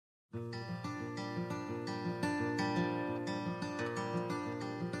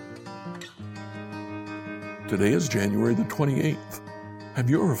Today is January the 28th. Have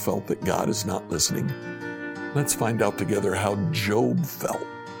you ever felt that God is not listening? Let's find out together how Job felt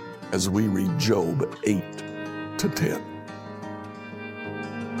as we read Job 8 to 10.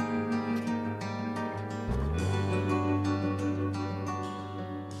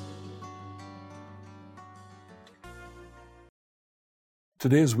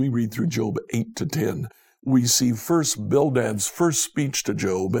 Today, as we read through Job 8 to 10, we see first Bildad's first speech to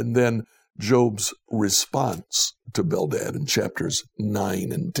Job and then Job's response to Bildad in chapters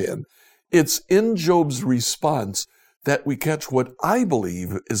 9 and 10. It's in Job's response that we catch what I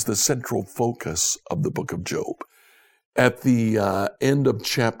believe is the central focus of the book of Job. At the end of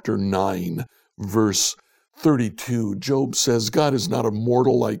chapter 9, verse 32, Job says, God is not a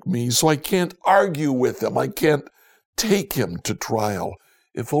mortal like me, so I can't argue with him. I can't take him to trial.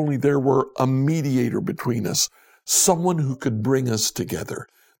 If only there were a mediator between us, someone who could bring us together.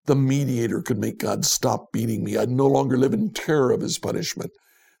 The mediator could make God stop beating me. I'd no longer live in terror of his punishment.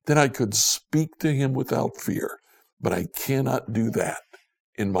 Then I could speak to him without fear. But I cannot do that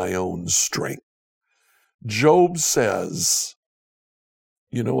in my own strength. Job says,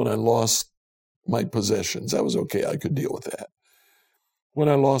 when I lost my possessions, that was okay. I could deal with that. When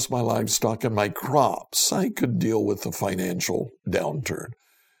I lost my livestock and my crops, I could deal with the financial downturn.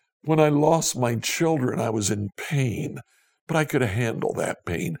 When I lost my children, I was in pain, but I could handle that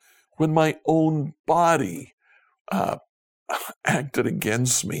pain. When my own body acted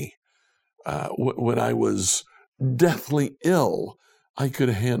against me, when I was deathly ill, I could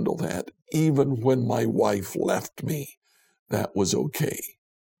handle that. Even when my wife left me, that was okay.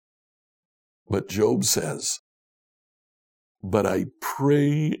 But Job says, but I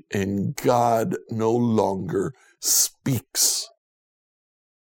pray and God no longer speaks.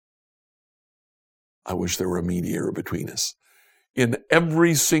 I wish there were a mediator between us. In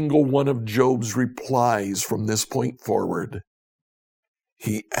every single one of Job's replies from this point forward,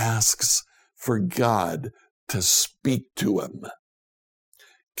 he asks for God to speak to him.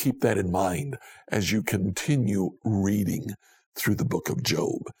 Keep that in mind as you continue reading through the book of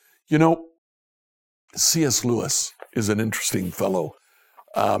Job. C.S. Lewis is an interesting fellow.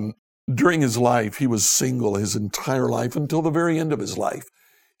 During his life, he was single his entire life until the very end of his life.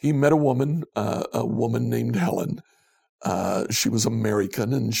 He met a woman named Helen. She was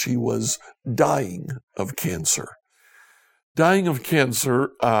American, and she was dying of cancer. Dying of cancer,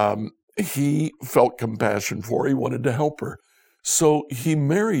 he felt compassion for her. He wanted to help her. So he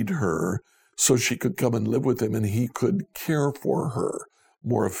married her so she could come and live with him, and he could care for her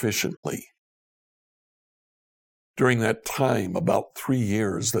more efficiently. During that time, about 3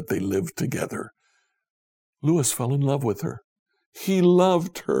 years that they lived together, Lewis fell in love with her. He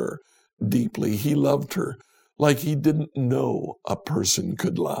loved her deeply. He loved her like he didn't know a person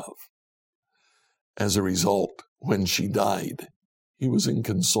could love. As a result, when she died, he was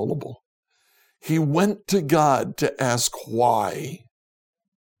inconsolable. He went to God to ask why.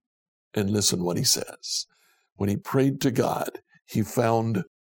 And listen what he says. When he prayed to God, he found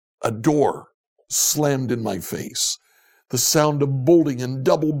a door slammed in my face. The sound of bolting and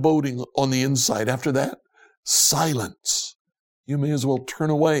double bolting on the inside. After that, silence. You may as well turn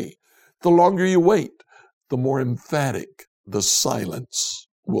away. The longer you wait, the more emphatic the silence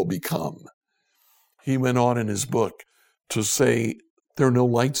will become. He went on in his book to say, there are no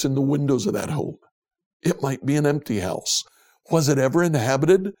lights in the windows of that home. It might be an empty house. Was it ever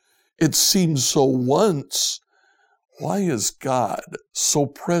inhabited? It seemed so once. Why is God so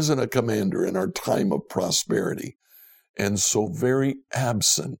present a commander in our time of prosperity and so very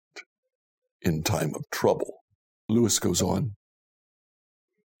absent in time of trouble? Lewis goes on.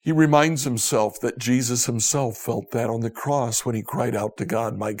 He reminds himself that Jesus himself felt that on the cross when he cried out to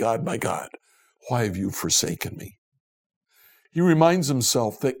God, my God, why have you forsaken me? He reminds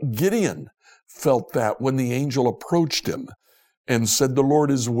himself that Gideon felt that when the angel approached him and said, the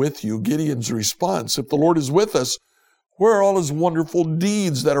Lord is with you. Gideon's response, if the Lord is with us, where are all his wonderful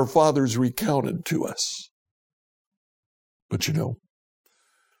deeds that our fathers recounted to us? But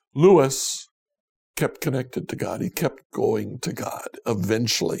Lewis kept connected to God. He kept going to God.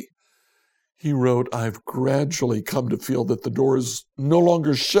 Eventually, he wrote, I've gradually come to feel that the door is no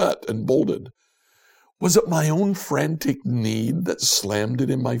longer shut and bolted. Was it my own frantic need that slammed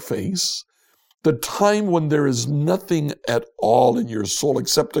it in my face? The time when there is nothing at all in your soul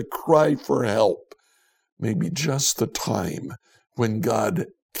except a cry for help may be just the time when God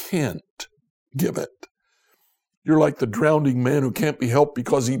can't give it. You're like the drowning man who can't be helped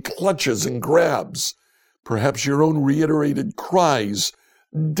because he clutches and grabs. Perhaps your own reiterated cries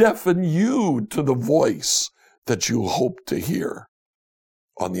deafen you to the voice that you hope to hear.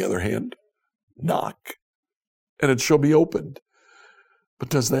 On the other hand, knock. and it shall be opened. But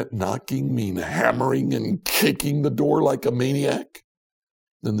does that knocking mean hammering and kicking the door like a maniac?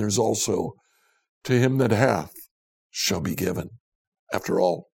 Then there's also, to him that hath shall be given. After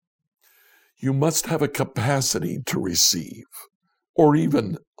all, you must have a capacity to receive, or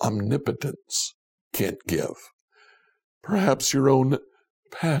even omnipotence can't give. Perhaps your own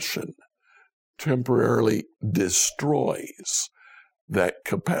passion temporarily destroys that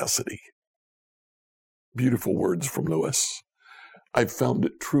capacity. Beautiful words from Lewis. I've found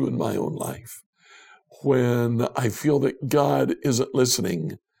it true in my own life. When I feel that God isn't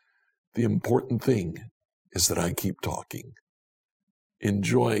listening, the important thing is that I keep talking.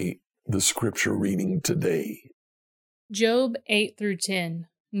 Enjoy the scripture reading today. Job 8-10,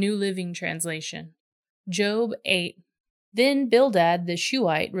 New Living Translation. Job 8. Then Bildad the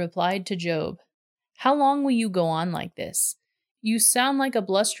Shuhite replied to Job, "How long will you go on like this? You sound like a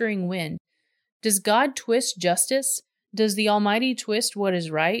blustering wind. Does God twist justice? Does the Almighty twist what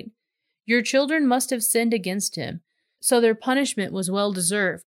is right? Your children must have sinned against him, so their punishment was well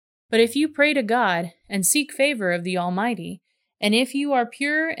deserved. But if you pray to God and seek favor of the Almighty, and if you are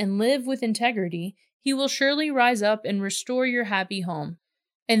pure and live with integrity, he will surely rise up and restore your happy home.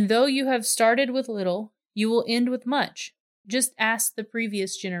 And though you have started with little, you will end with much. Just ask the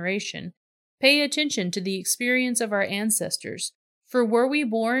previous generation. Pay attention to the experience of our ancestors. For were we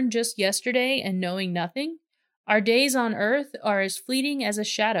born just yesterday and knowing nothing? Our days on earth are as fleeting as a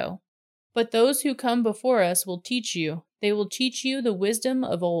shadow. But those who come before us will teach you. They will teach you the wisdom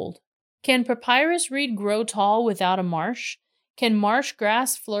of old. Can papyrus reed grow tall without a marsh? Can marsh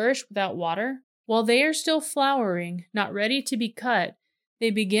grass flourish without water? While they are still flowering, not ready to be cut,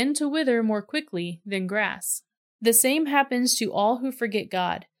 they begin to wither more quickly than grass. The same happens to all who forget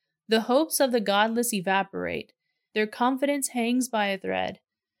God. The hopes of the godless evaporate. Their confidence hangs by a thread.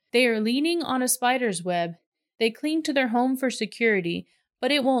 They are leaning on a spider's web. They cling to their home for security,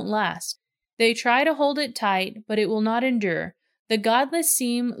 but it won't last. They try to hold it tight, but it will not endure. The godless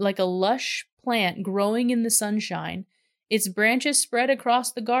seem like a lush plant growing in the sunshine. Its branches spread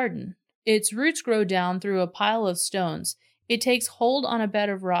across the garden. Its roots grow down through a pile of stones. It takes hold on a bed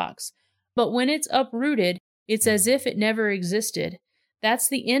of rocks. But when it's uprooted, it's as if it never existed. That's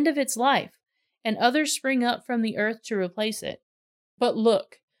the end of its life, and others spring up from the earth to replace it. But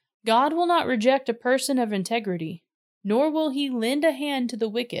look, God will not reject a person of integrity, nor will he lend a hand to the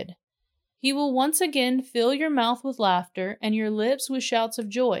wicked. He will once again fill your mouth with laughter and your lips with shouts of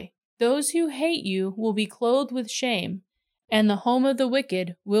joy. Those who hate you will be clothed with shame, and the home of the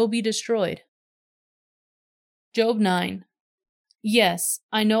wicked will be destroyed. Job 9. Yes,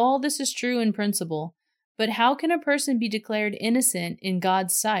 I know all this is true in principle, but how can a person be declared innocent in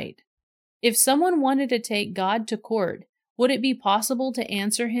God's sight? If someone wanted to take God to court, would it be possible to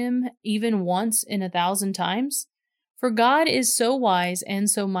answer him even once in 1,000 times? For God is so wise and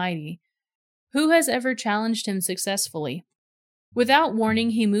so mighty. Who has ever challenged him successfully? Without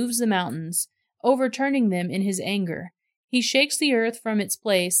warning, he moves the mountains, overturning them in his anger. He shakes the earth from its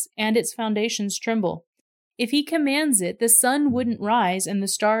place, and its foundations tremble. If he commands it, the sun wouldn't rise and the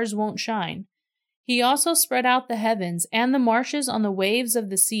stars won't shine. He also spread out the heavens and the marshes on the waves of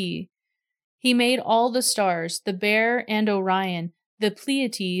the sea. He made all the stars, the Bear and Orion, the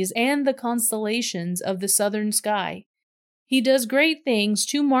Pleiades and the constellations of the southern sky. He does great things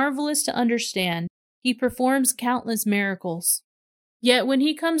too marvelous to understand. He performs countless miracles. Yet when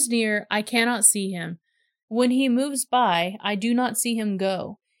he comes near, I cannot see him. When he moves by, I do not see him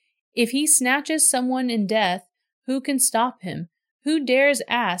go. If he snatches someone in death, who can stop him? Who dares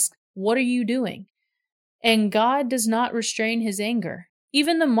ask, "What are you doing?" And God does not restrain his anger.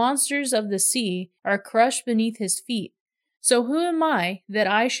 Even the monsters of the sea are crushed beneath his feet. So who am I that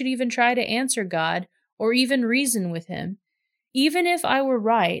I should even try to answer God or even reason with him? Even if I were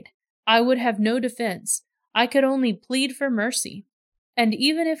right, I would have no defense. I could only plead for mercy. And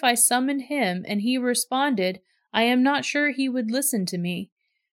even if I summoned him and he responded, I am not sure he would listen to me.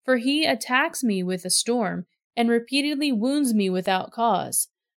 For he attacks me with a storm and repeatedly wounds me without cause.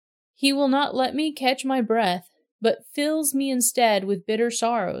 He will not let me catch my breath, but fills me instead with bitter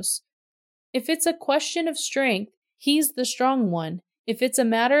sorrows. If it's a question of strength, he's the strong one. If it's a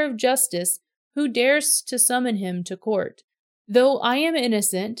matter of justice, who dares to summon him to court? Though I am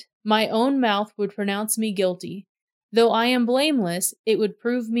innocent, my own mouth would pronounce me guilty. Though I am blameless, it would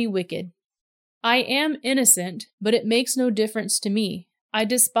prove me wicked. I am innocent, but it makes no difference to me. I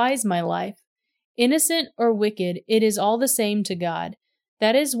despise my life. Innocent or wicked, it is all the same to God.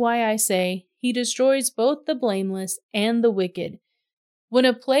 That is why I say, he destroys both the blameless and the wicked. When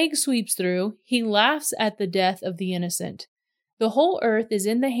a plague sweeps through, he laughs at the death of the innocent. The whole earth is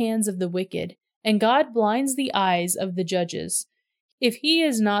in the hands of the wicked. and God blinds the eyes of the judges. If he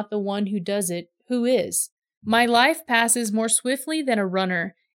is not the one who does it, who is? My life passes more swiftly than a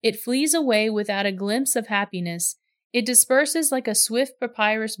runner. It flees away without a glimpse of happiness. It disperses like a swift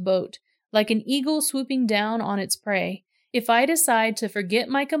papyrus boat, like an eagle swooping down on its prey. If I decide to forget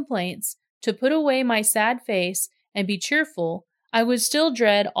my complaints, to put away my sad face, and be cheerful, I would still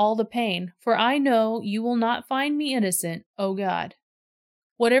dread all the pain, for I know you will not find me innocent, O God.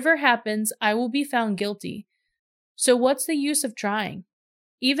 Whatever happens, I will be found guilty. So what's the use of trying?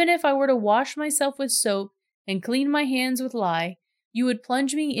 Even if I were to wash myself with soap and clean my hands with lye, you would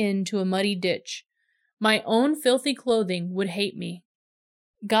plunge me into a muddy ditch. My own filthy clothing would hate me.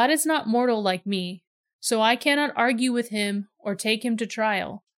 God is not mortal like me, so I cannot argue with him or take him to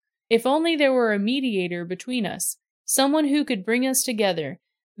trial. If only there were a mediator between us, someone who could bring us together.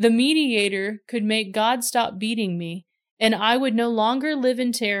 The mediator could make God stop beating me, and I would no longer live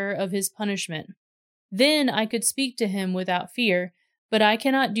in terror of his punishment. Then I could speak to him without fear, but I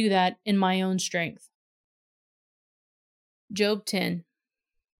cannot do that in my own strength. Job 10.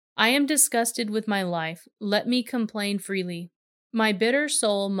 I am disgusted with my life. Let me complain freely. My bitter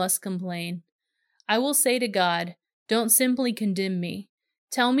soul must complain. I will say to God, don't simply condemn me.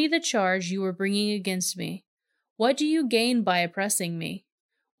 Tell me the charge you are bringing against me. What do you gain by oppressing me?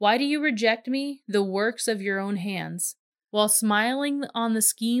 Why do you reject me, the works of your own hands, while smiling on the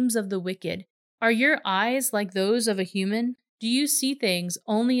schemes of the wicked? Are your eyes like those of a human? Do you see things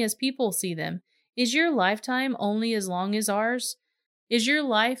only as people see them? Is your lifetime only as long as ours? Is your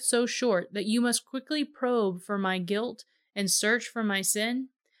life so short that you must quickly probe for my guilt and search for my sin?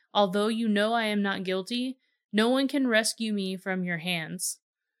 Although you know I am not guilty, no one can rescue me from your hands.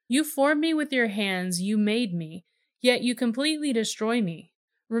 You formed me with your hands, you made me, yet you completely destroy me.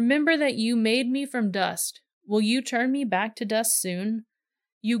 Remember that you made me from dust. Will you turn me back to dust soon?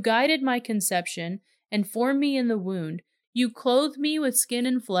 You guided my conception and formed me in the womb. You clothed me with skin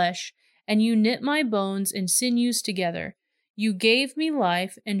and flesh, and you knit my bones and sinews together. You gave me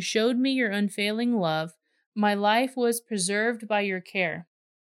life and showed me your unfailing love. My life was preserved by your care.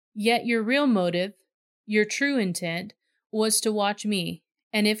 Yet your real motive, your true intent, was to watch me,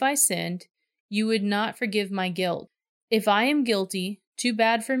 and if I sinned, you would not forgive my guilt. If I am guilty, too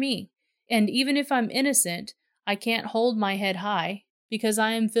bad for me. And even if I'm innocent, I can't hold my head high, because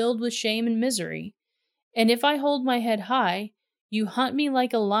I am filled with shame and misery. And if I hold my head high, you hunt me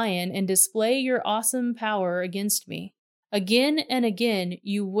like a lion and display your awesome power against me. Again and again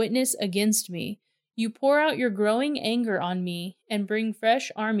you witness against me. You pour out your growing anger on me and bring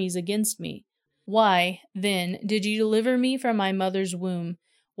fresh armies against me. Why, then, did you deliver me from my mother's womb?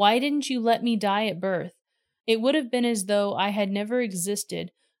 Why didn't you let me die at birth? It would have been as though I had never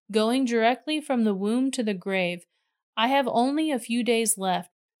existed, going directly from the womb to the grave. I have only a few days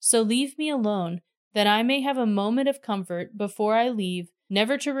left, so leave me alone, that I may have a moment of comfort before I leave,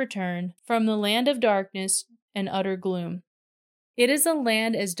 never to return, from the land of darkness and utter gloom. It is a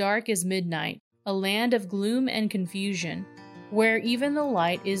land as dark as midnight, a land of gloom and confusion, where even the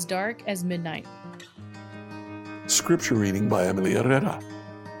light is dark as midnight. Scripture reading by Emily Herrera.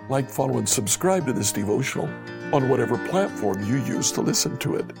 Like, follow, and subscribe to this devotional on whatever platform you use to listen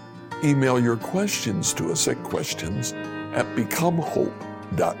to it. Email your questions to us at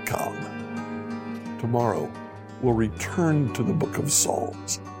questions@becomehope.com. Tomorrow, we'll return to the book of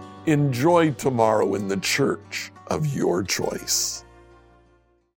Psalms. Enjoy tomorrow in the church of your choice.